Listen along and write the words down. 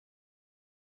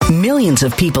Millions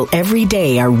of people every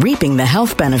day are reaping the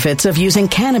health benefits of using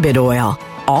cannabis oil,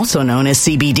 also known as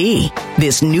CBD.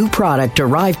 This new product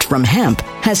derived from hemp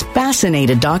has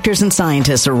fascinated doctors and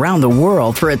scientists around the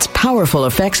world for its powerful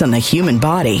effects on the human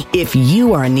body. If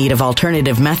you are in need of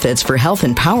alternative methods for health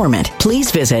empowerment, please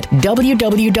visit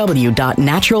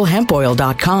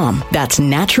www.naturalhempoil.com. That's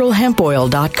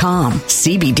naturalhempoil.com.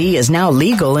 CBD is now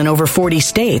legal in over 40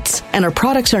 states, and our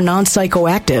products are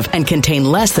non-psychoactive and contain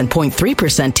less than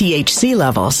 0.3% THC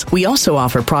levels. We also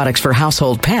offer products for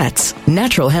household pets.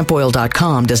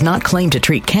 Naturalhempoil.com does not claim to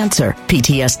treat cancer,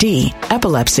 PTSD,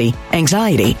 epilepsy,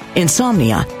 anxiety,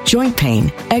 insomnia, joint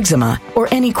pain, eczema, or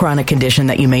any chronic condition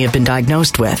that you may have been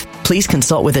diagnosed with. Please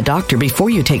consult with a doctor before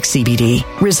you take CBD.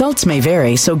 Results may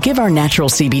vary, so give our natural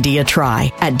CBD a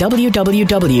try at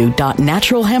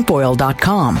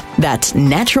www.naturalhempoil.com. That's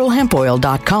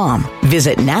naturalhempoil.com.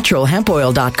 Visit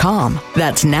naturalhempoil.com.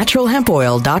 That's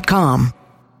naturalhempoil.com.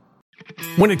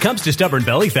 When it comes to stubborn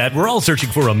belly fat, we're all searching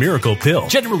for a miracle pill.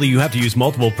 Generally, you have to use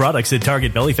multiple products that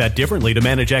target belly fat differently to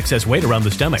manage excess weight around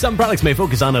the stomach. Some products may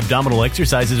focus on abdominal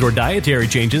exercises or dietary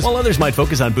changes, while others might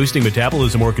focus on boosting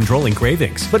metabolism or controlling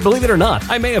cravings. But believe it or not,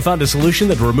 I may have found a solution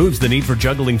that removes the need for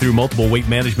juggling through multiple weight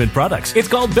management products. It's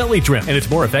called Belly Trim, and it's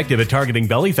more effective at targeting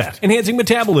belly fat, enhancing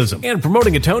metabolism, and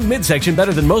promoting a toned midsection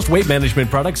better than most weight management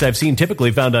products I've seen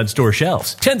typically found on store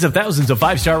shelves. Tens of thousands of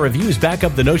 5-star reviews back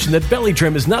up the notion that Belly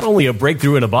Trim is not only a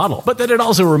breakthrough in a bottle, but that it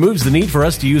also removes the need for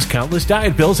us to use countless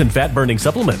diet pills and fat-burning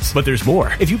supplements. But there's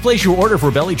more. If you place your order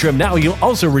for Belly Trim now, you'll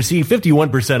also receive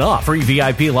 51% off, free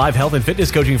VIP live health and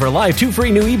fitness coaching for life, 2 free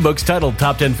new ebooks titled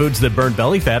Top 10 Foods That Burn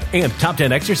Belly Fat and Top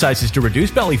 10 Exercises to Reduce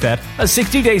Belly Fat, a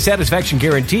 60-day satisfaction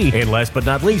guarantee, and last but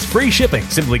not least, free shipping.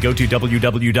 Simply go to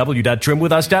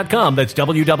www.trimwithus.com. That's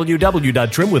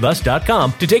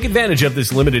www.trimwithus.com to take advantage of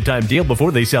this limited time deal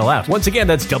before they sell out. Once again,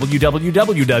 that's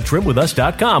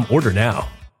www.trimwithus.com. Order now.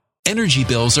 Energy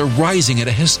bills are rising at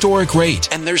a historic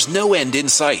rate, and there's no end in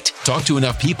sight. Talk to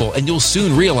enough people, and you'll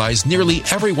soon realize nearly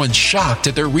everyone's shocked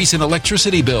at their recent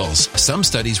electricity bills. Some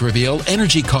studies reveal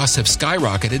energy costs have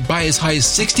skyrocketed by as high as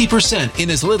 60%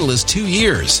 in as little as 2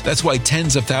 years. That's why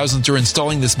tens of thousands are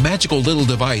installing this magical little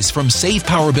device from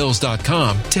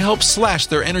SavePowerBills.com to help slash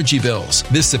their energy bills.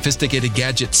 This sophisticated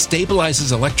gadget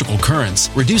stabilizes electrical currents,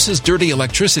 reduces dirty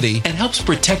electricity, and helps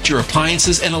protect your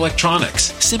appliances and electronics.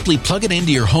 Simply plug it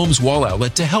into your home's wall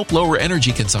outlet to help lower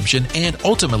energy consumption and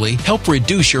ultimately help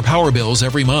reduce your power bills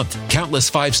every month.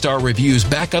 Countless 5-star reviews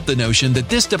back up the notion that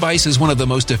this device is one of the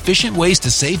most efficient ways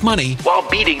to save money while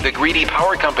beating the greedy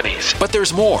power companies. But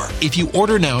there's more. If you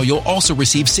order now, you'll also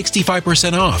receive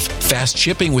 65% off, fast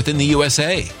shipping within the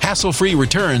USA, hassle-free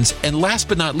returns, and last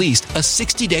but not least, a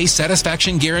 60-day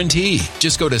satisfaction guarantee.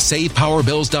 Just go to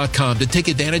SavePowerBills.com to take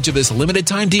advantage of this limited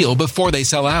time deal before they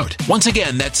sell out. Once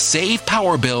again, that's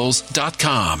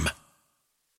SavePowerBills.com.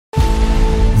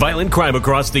 Violent crime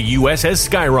across the U.S. has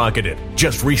skyrocketed.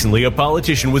 Just recently, a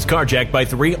politician was carjacked by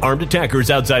 3 armed attackers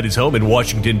outside his home in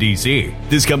Washington, D.C.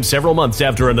 This comes several months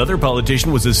after another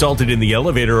politician was assaulted in the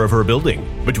elevator of her building.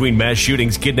 Between mass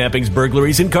shootings, kidnappings,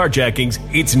 burglaries, and carjackings,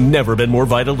 it's never been more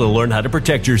vital to learn how to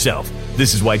protect yourself.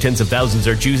 This is why tens of thousands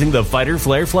are choosing the Fighter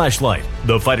Flare flashlight.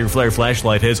 The Fighter Flare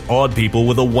flashlight has awed people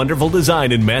with a wonderful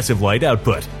design and massive light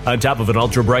output. On top of an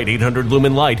ultra-bright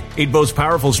 800-lumen light, it boasts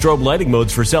powerful strobe lighting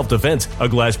modes for self-defense, a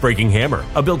glass-breaking hammer,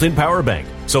 a built-in power bank,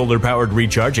 solar-powered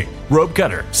recharging, rope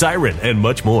cutter, siren, and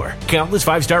much more. Countless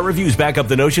 5-star reviews back up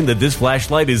the notion that this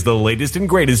flashlight is the latest and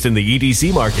greatest in the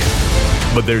EDC market.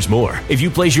 But there's more. If you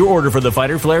place your order for the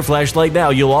Fighter Flare flashlight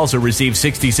now, you'll also receive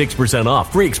 66%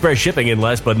 off, free express shipping, and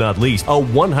last but not least, a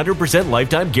 100%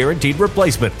 lifetime guaranteed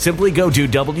replacement. Simply go to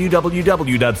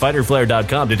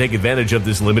www.fighterflare.com to take advantage of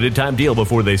this limited time deal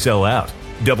before they sell out.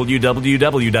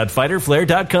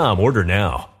 www.fighterflare.com. Order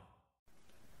now.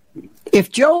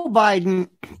 If Joe Biden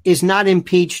is not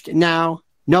impeached now,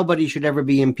 nobody should ever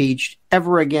be impeached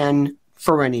ever again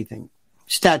for anything.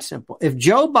 It's that simple. If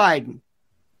Joe Biden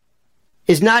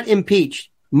is not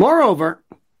impeached, moreover,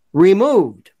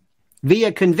 removed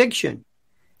via conviction,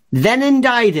 then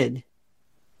indicted,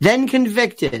 then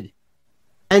convicted,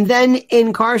 and then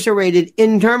incarcerated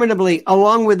interminably,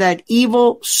 along with that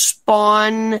evil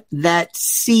spawn, that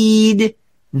seed,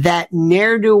 that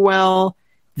ne'er-do-well,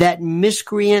 that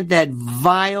miscreant, that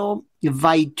vile,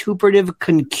 vituperative,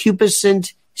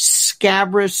 concupiscent,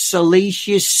 scabrous,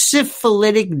 salacious,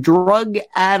 syphilitic,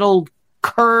 drug-addled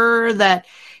cur, that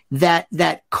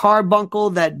carbuncle,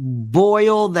 that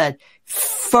boil, that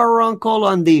furuncle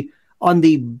on the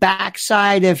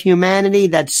backside of humanity,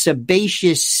 that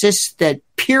sebaceous cyst, that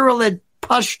purulent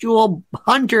pustule,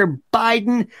 Hunter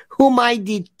Biden, whom I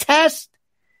detest.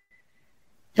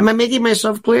 Am I making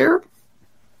myself clear?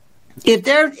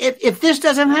 If this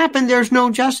doesn't happen, there's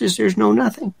no justice. There's no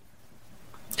nothing.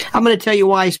 I'm going to tell you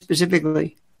why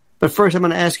specifically. But first, I'm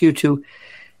going to ask you to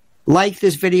like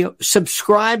this video,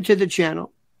 subscribe to the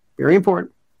channel. Very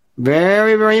important.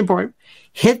 Very, very important.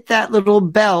 Hit that little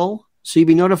bell so you'll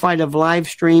be notified of live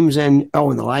streams. And the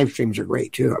live streams are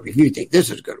great, too. If you think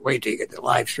this is good, wait till you get the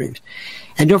live streams.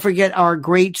 And don't forget our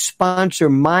great sponsor,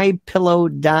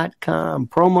 MyPillow.com.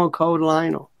 Promo code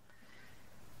Lionel.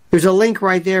 There's a link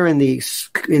right there in the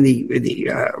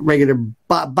regular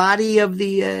body of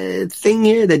the thing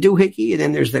here, the doohickey, and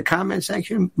then there's the comment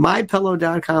section,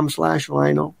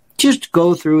 mypillow.com/Lionel. Just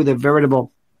go through the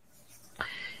veritable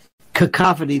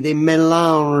cacophony, the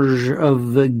melange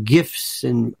of gifts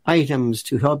and items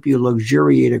to help you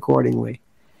luxuriate accordingly.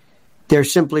 They're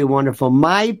simply wonderful.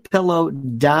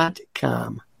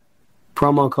 mypillow.com.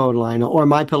 Promo code Lionel, or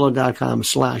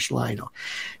mypillow.com/Lionel.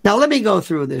 Now let me go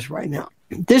through this right now.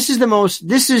 This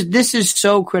is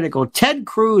so critical. Ted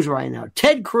Cruz right now.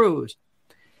 Ted Cruz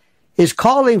is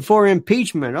calling for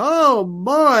impeachment. Oh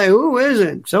boy, who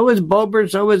isn't? So is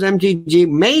Boebert, so is MTG.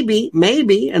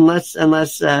 Maybe, unless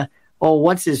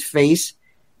what's his face?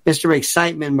 Mr.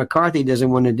 Excitement McCarthy doesn't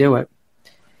want to do it.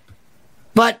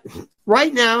 But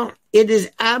right now, it is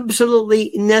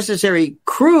absolutely necessary.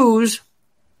 Cruz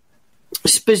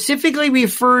specifically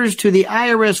refers to the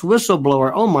IRS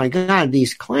whistleblower. Oh my God,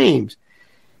 these claims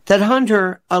that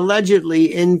Hunter allegedly,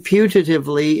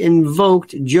 imputatively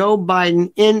invoked Joe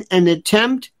Biden in an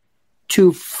attempt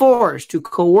to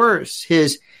coerce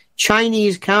his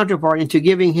Chinese counterpart into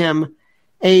giving him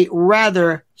a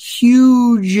rather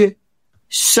huge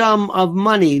sum of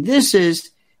money. This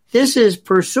is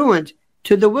pursuant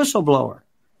to the whistleblower.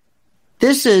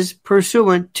 This is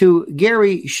pursuant to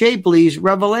Gary Shapley's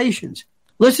revelations.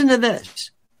 Listen to this.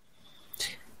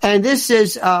 And this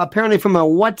is apparently from a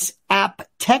WhatsApp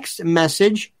text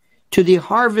message to the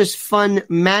Harvest Fund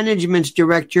Management's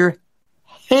director,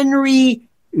 Henry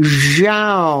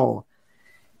Zhao,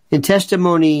 in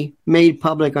testimony made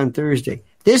public on Thursday.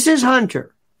 This is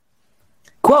Hunter.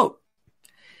 Quote,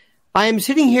 I am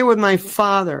sitting here with my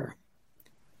father,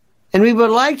 and we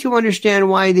would like to understand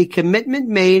why the commitment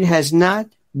made has not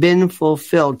been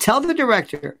fulfilled. Tell the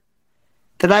director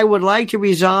that I would like to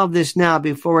resolve this now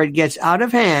before it gets out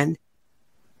of hand,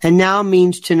 and now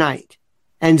means tonight.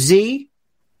 And Z,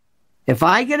 if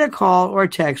I get a call or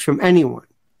text from anyone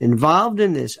involved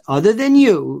in this other than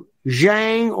you,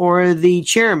 Zhang, or the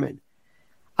chairman,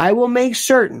 I will make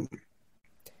certain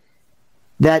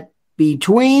that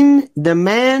between the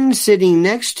man sitting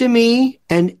next to me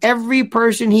and every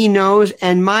person he knows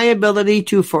and my ability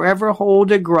to forever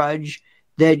hold a grudge,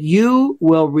 that you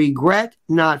will regret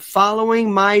not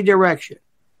following my direction.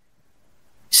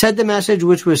 Said the message,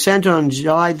 which was sent on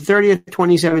July 30th,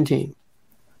 2017.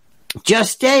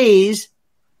 Just days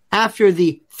after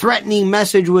the threatening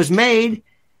message was made,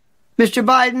 Mr.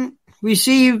 Biden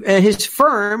received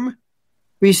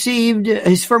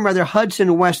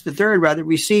Hudson West III,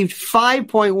 received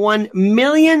 $5.1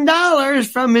 million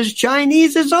from his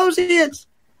Chinese associates.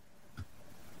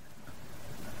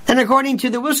 And according to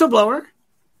the whistleblower,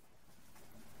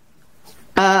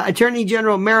 Attorney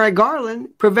General Merrick Garland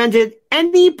prevented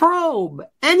any probe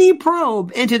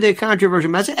into the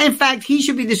controversial message. In fact, he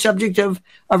should be the subject of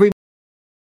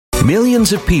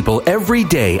Millions of people every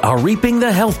day are reaping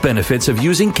the health benefits of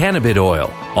using cannabis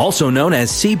oil, also known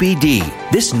as CBD.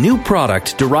 This new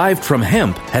product derived from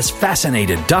hemp has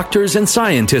fascinated doctors and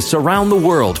scientists around the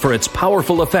world for its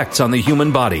powerful effects on the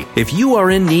human body. If you are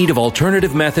in need of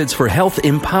alternative methods for health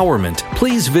empowerment,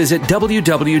 please visit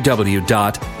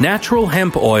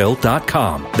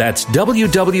www.naturalhempoil.com. That's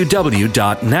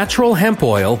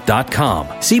www.naturalhempoil.com.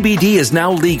 CBD is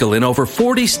now legal in over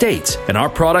 40 states, and our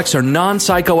products are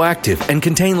non-psychoactive and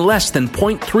contain less than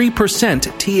 0.3%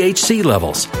 THC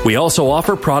levels. We also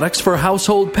offer products for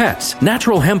household pets.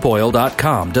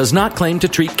 NaturalHempOil.com does not claim to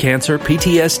treat cancer,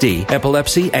 PTSD,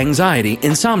 epilepsy, anxiety,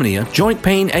 insomnia, joint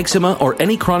pain, eczema, or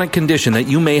any chronic condition that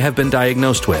you may have been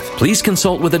diagnosed with. Please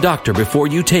consult with a doctor before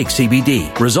you take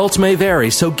CBD. Results may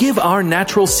vary, so give our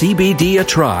natural CBD a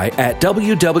try at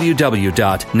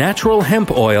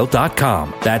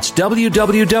www.naturalhempoil.com. That's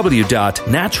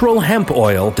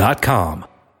www.naturalhempoil.com.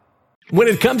 When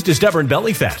it comes to stubborn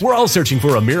belly fat, we're all searching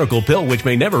for a miracle pill which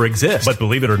may never exist. But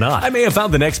believe it or not, I may have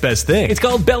found the next best thing. It's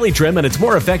called Belly Trim, and it's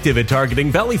more effective at targeting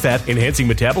belly fat, enhancing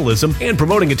metabolism, and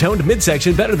promoting a toned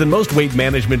midsection better than most weight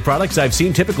management products I've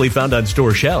seen typically found on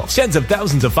store shelves. Tens of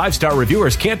thousands of 5-star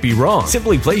reviewers can't be wrong.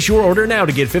 Simply place your order now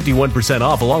to get 51%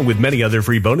 off along with many other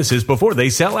free bonuses before they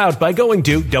sell out by going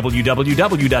to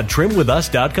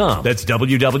www.trimwithus.com. That's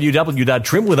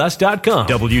www.trimwithus.com.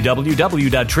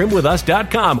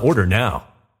 www.trimwithus.com. Order now.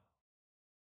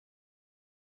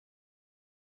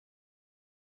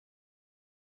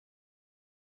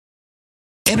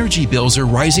 Energy bills are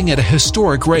rising at a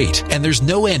historic rate, and there's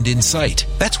no end in sight.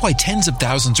 That's why tens of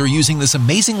thousands are using this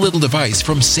amazing little device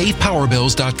from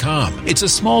SavePowerBills.com. It's a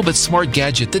small but smart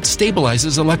gadget that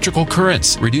stabilizes electrical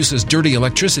currents, reduces dirty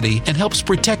electricity, and helps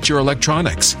protect your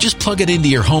electronics. Just plug it into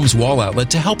your home's wall outlet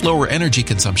to help lower energy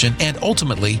consumption and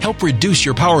ultimately help reduce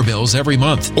your power bills every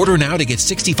month. Order now to get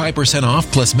 65%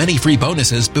 off plus many free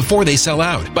bonuses before they sell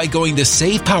out by going to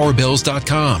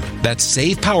SavePowerBills.com. That's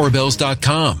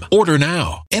SavePowerBills.com. Order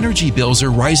now. Energy bills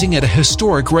are rising at a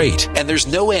historic rate, and there's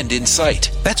no end in sight.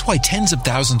 That's why tens of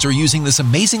thousands are using this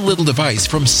amazing little device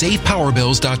from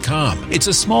SavePowerBills.com. It's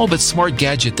a small but smart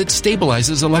gadget that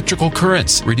stabilizes electrical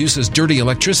currents, reduces dirty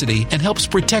electricity, and helps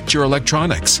protect your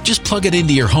electronics. Just plug it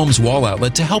into your home's wall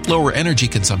outlet to help lower energy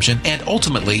consumption and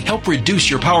ultimately help reduce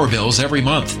your power bills every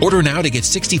month. Order now to get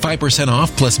 65%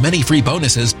 off plus many free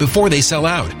bonuses before they sell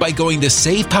out by going to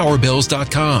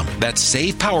SavePowerBills.com. That's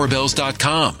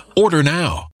SavePowerBills.com. Order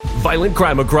now. Violent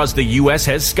crime across the U.S.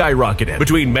 has skyrocketed.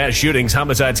 Between mass shootings,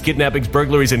 homicides, kidnappings,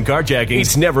 burglaries, and carjackings,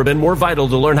 it's never been more vital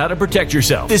to learn how to protect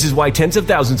yourself. This is why tens of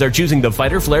thousands are choosing the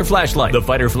Fighter Flare flashlight. The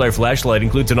Fighter Flare flashlight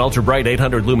includes an ultra-bright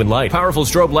 800 lumen light, powerful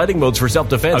strobe lighting modes for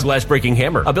self-defense, a glass-breaking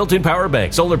hammer, a built-in power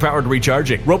bank, solar-powered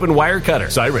recharging, rope and wire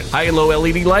cutter, siren, high and low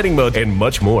LED lighting mode, and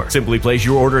much more. Simply place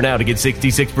your order now to get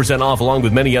 66% off along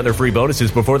with many other free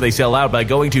bonuses before they sell out by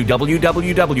going to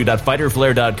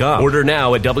www.fighterflare.com. Order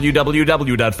now at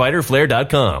www.fighterflare.com.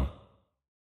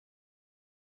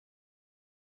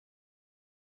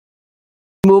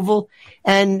 Removal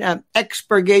and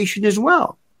expurgation as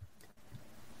well.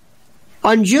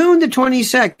 On June the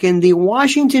 22nd, the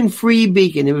Washington Free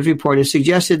Beacon, it was reported,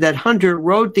 suggested that Hunter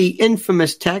wrote the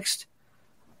infamous text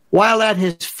while at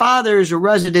his father's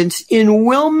residence in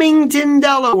Wilmington,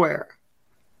 Delaware.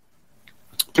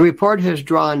 The report has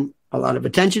drawn a lot of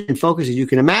attention and focus, as you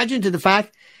can imagine, to the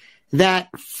fact that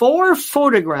 4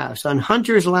 photographs on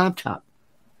Hunter's laptop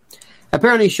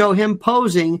apparently show him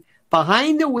posing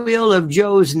behind the wheel of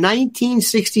Joe's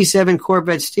 1967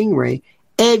 Corvette Stingray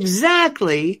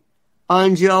exactly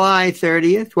on July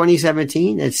 30th,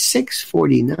 2017 at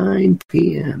 6:49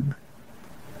 p.m.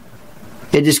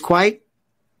 It is quite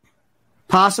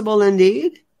possible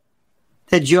indeed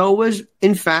that Joe was,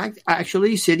 in fact,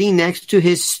 actually sitting next to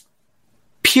his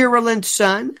purulent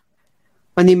son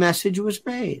when the message was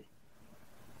made.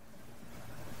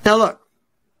 Now look,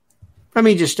 let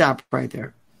me just stop right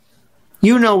there.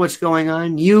 You know what's going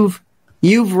on. You've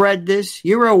read this.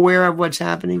 You're aware of what's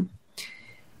happening.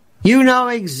 You know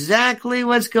exactly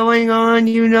what's going on.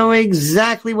 You know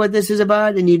exactly what this is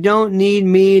about, and you don't need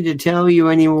me to tell you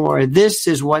anymore. This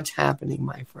is what's happening,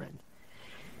 my friend.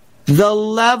 The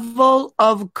level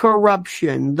of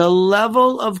corruption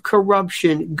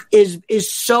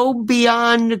is so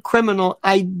beyond criminal,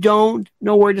 I don't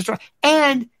know where to start.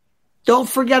 And don't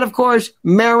forget, of course,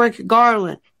 Merrick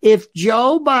Garland. If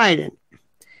Joe Biden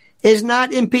is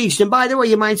not impeached, and by the way,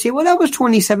 you might say, well, that was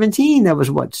 2017. That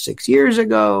was, 6 years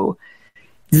ago?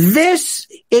 This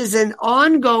is an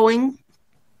ongoing,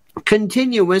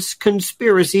 continuous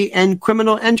conspiracy and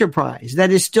criminal enterprise that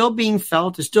is still being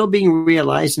felt, is still being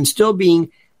realized, and still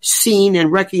being seen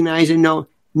and recognized and known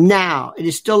now. It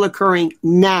is still occurring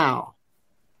now.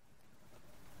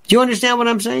 Do you understand what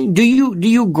I'm saying? Do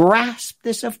you grasp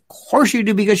this? Of course you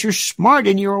do, because you're smart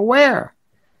and you're aware.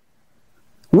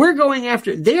 We're going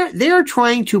after, they're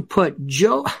trying to put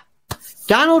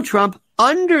Donald Trump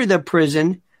under the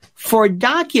prison for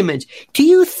documents. Do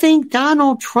you think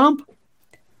Donald Trump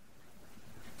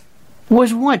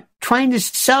was trying to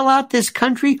sell out this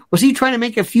country? Was he trying to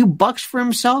make a few bucks for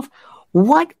himself?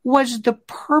 What was the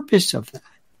purpose of that?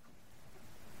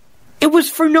 It was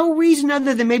for no reason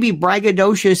other than maybe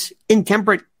braggadocious,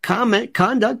 intemperate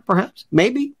conduct, perhaps.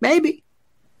 Maybe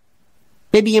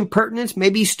impertinence,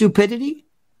 maybe stupidity.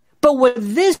 But what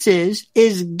this is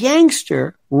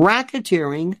gangster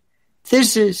racketeering.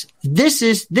 This is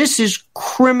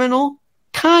criminal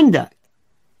conduct.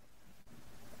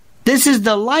 This is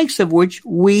the likes of which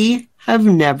we have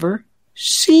never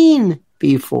seen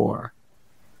before.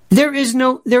 There is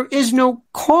no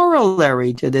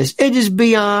corollary to this. It is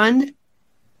beyond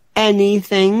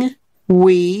anything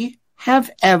we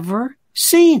have ever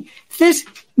seen. This,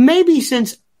 maybe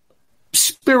since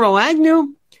Spiro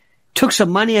Agnew took some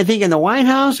money, I think, in the White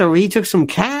House, or he took some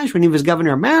cash when he was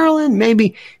governor of Maryland.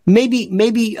 Maybe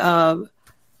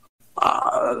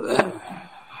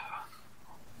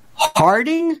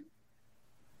Harding,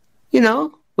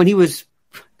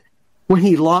 when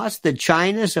he lost to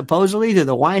China, supposedly, to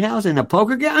the White House in a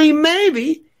poker game. I mean,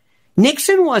 maybe.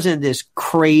 Nixon wasn't this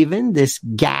craven, this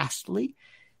ghastly,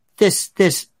 this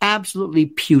absolutely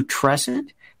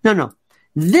putrescent. No.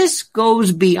 This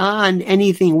goes beyond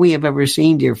anything we have ever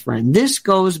seen, dear friend. This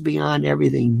goes beyond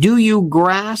everything. Do you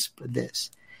grasp this?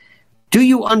 Do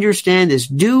you understand this?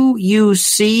 Do you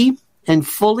see and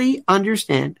fully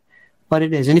understand what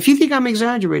it is? And if you think I'm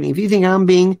exaggerating, if you think I'm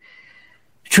being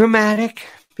dramatic,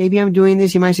 maybe I'm doing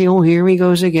this, you might say, oh, here he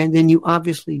goes again. Then you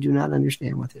obviously do not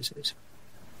understand what this is.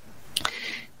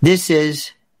 This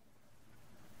is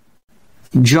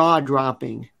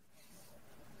jaw-dropping,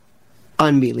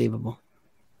 unbelievable.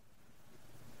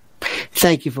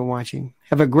 Thank you for watching.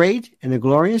 Have a great and a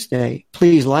glorious day.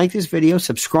 Please like this video,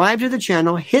 subscribe to the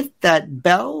channel, hit that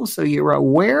bell so you're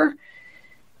aware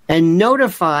and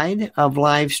notified of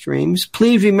live streams.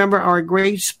 Please remember our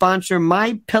great sponsor,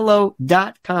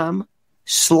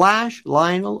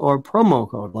 mypillow.com/Lionel or promo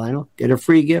code Lionel. Get a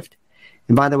free gift.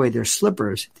 And by the way, they're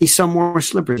slippers. They sell more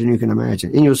slippers than you can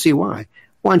imagine. And you'll see why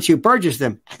once you purchase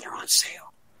them, and they're on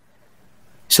sale.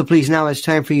 So please, now it's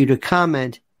time for you to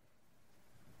comment.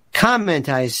 Comment,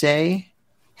 I say,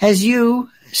 as you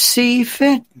see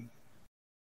fit.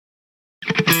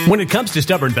 When it comes to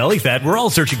stubborn belly fat, we're all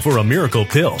searching for a miracle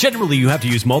pill. Generally, you have to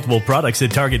use multiple products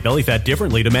that target belly fat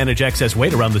differently to manage excess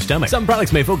weight around the stomach. Some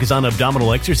products may focus on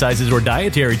abdominal exercises or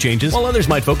dietary changes, while others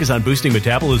might focus on boosting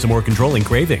metabolism or controlling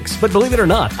cravings. But believe it or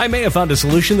not, I may have found a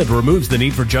solution that removes the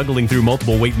need for juggling through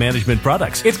multiple weight management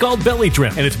products. It's called Belly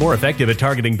Trim, and it's more effective at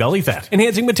targeting belly fat,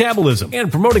 enhancing metabolism, and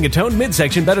promoting a toned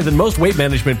midsection better than most weight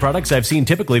management products I've seen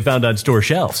typically found on store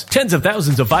shelves. Tens of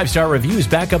thousands of 5-star reviews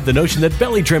back up the notion that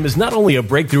Belly Trim is not only a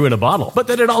breakthrough in a bottle, but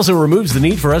that it also removes the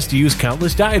need for us to use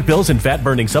countless diet pills and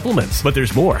fat-burning supplements. But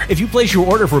there's more. If you place your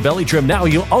order for Belly Trim now,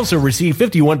 you'll also receive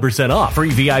 51% off, free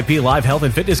VIP live health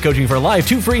and fitness coaching for life,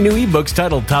 2 free new ebooks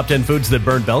titled Top 10 Foods That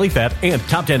Burn Belly Fat and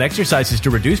Top 10 Exercises to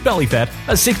Reduce Belly Fat,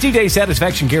 a 60-day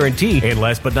satisfaction guarantee, and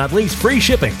last but not least, free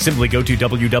shipping. Simply go to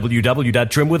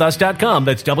www.trimwithus.com.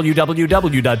 That's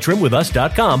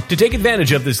www.trimwithus.com to take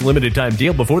advantage of this limited time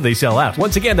deal before they sell out.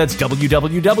 Once again, that's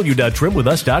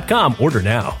www.trimwithus.com. Order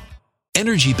now.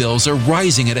 Energy bills are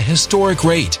rising at a historic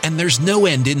rate, and there's no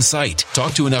end in sight.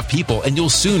 Talk to enough people, and you'll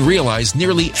soon realize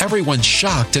nearly everyone's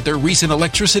shocked at their recent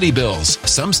electricity bills.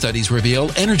 Some studies reveal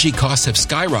energy costs have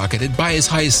skyrocketed by as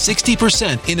high as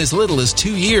 60% in as little as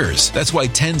 2 years. That's why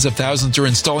tens of thousands are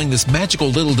installing this magical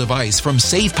little device from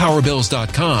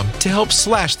SavePowerBills.com to help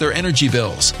slash their energy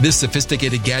bills. This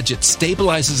sophisticated gadget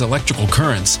stabilizes electrical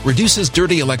currents, reduces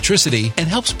dirty electricity, and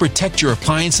helps protect your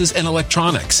appliances and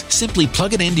electronics. Simply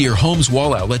plug it into your home's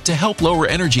wall outlet to help lower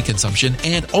energy consumption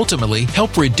and ultimately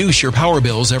help reduce your power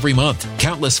bills every month.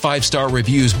 Countless 5-star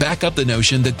reviews back up the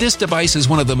notion that this device is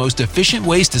one of the most efficient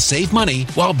ways to save money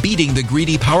while beating the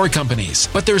greedy power companies.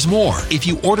 But there's more. If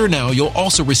you order now, you'll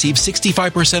also receive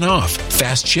 65% off,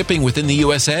 fast shipping within the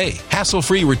USA,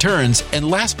 hassle-free returns, and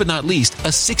last but not least, a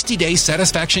 60-day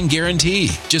satisfaction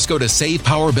guarantee. Just go to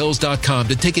SavePowerBills.com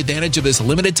to take advantage of this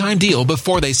limited time deal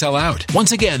before they sell out.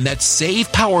 Once again, that's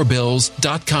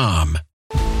SavePowerBills.com.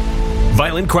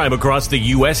 Violent crime across the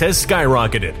U.S. has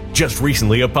skyrocketed. Just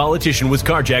recently, a politician was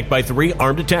carjacked by 3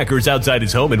 armed attackers outside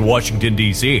his home in Washington,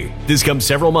 D.C. This comes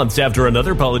several months after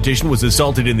another politician was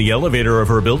assaulted in the elevator of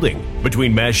her building.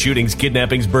 Between mass shootings,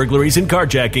 kidnappings, burglaries, and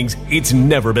carjackings, it's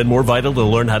never been more vital to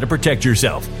learn how to protect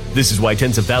yourself. This is why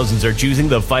tens of thousands are choosing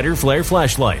the Fighter Flare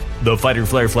flashlight. The Fighter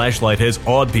Flare flashlight has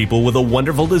awed people with a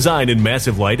wonderful design and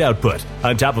massive light output.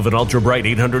 On top of an ultra-bright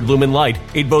 800-lumen light,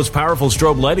 it boasts powerful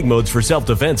strobe lighting modes for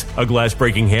self-defense, a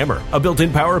glass-breaking hammer, a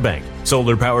built-in power bank,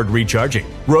 solar-powered recharging,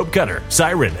 rope cutter,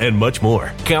 siren, and much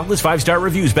more. Countless 5-star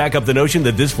reviews back up the notion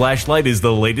that this flashlight is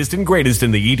the latest and greatest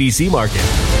in the EDC market.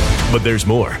 But there's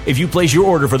more. If you place your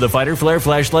order for the Fighter Flare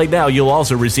flashlight now, you'll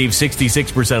also receive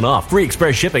 66% off, free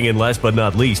express shipping, and last but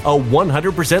not least, a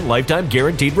 100% lifetime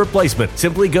guaranteed replacement.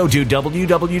 Simply go to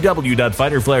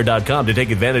www.fighterflare.com to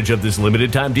take advantage of this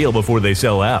limited time deal before they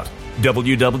sell out.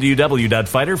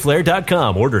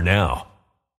 www.fighterflare.com. Order now.